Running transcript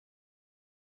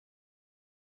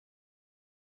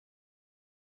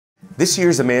This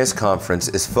year's Emmaus Conference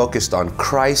is focused on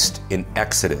Christ in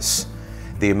Exodus.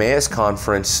 The Emmaus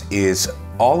Conference is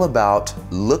all about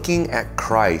looking at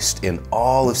Christ in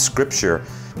all of Scripture.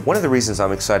 One of the reasons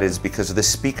I'm excited is because of the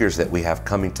speakers that we have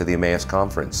coming to the Emmaus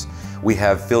Conference. We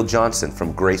have Phil Johnson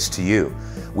from Grace to You.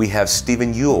 We have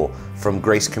Stephen Ewell from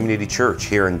Grace Community Church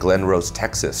here in Glen Rose,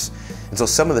 Texas. And so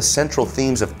some of the central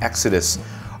themes of Exodus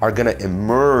are going to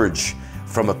emerge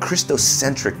from a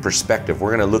Christocentric perspective. We're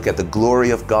going to look at the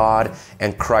glory of God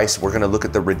and Christ. We're going to look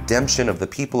at the redemption of the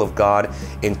people of God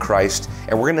in Christ.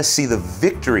 And we're going to see the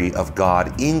victory of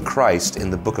God in Christ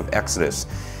in the book of Exodus.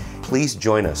 Please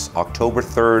join us October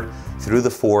 3rd through the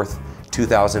 4th,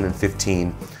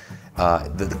 2015.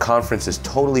 The conference is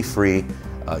totally free.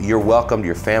 You're welcomed.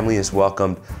 Your family is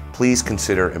welcomed. Please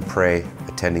consider and pray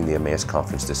attending the Emmaus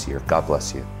Conference this year. God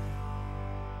bless you.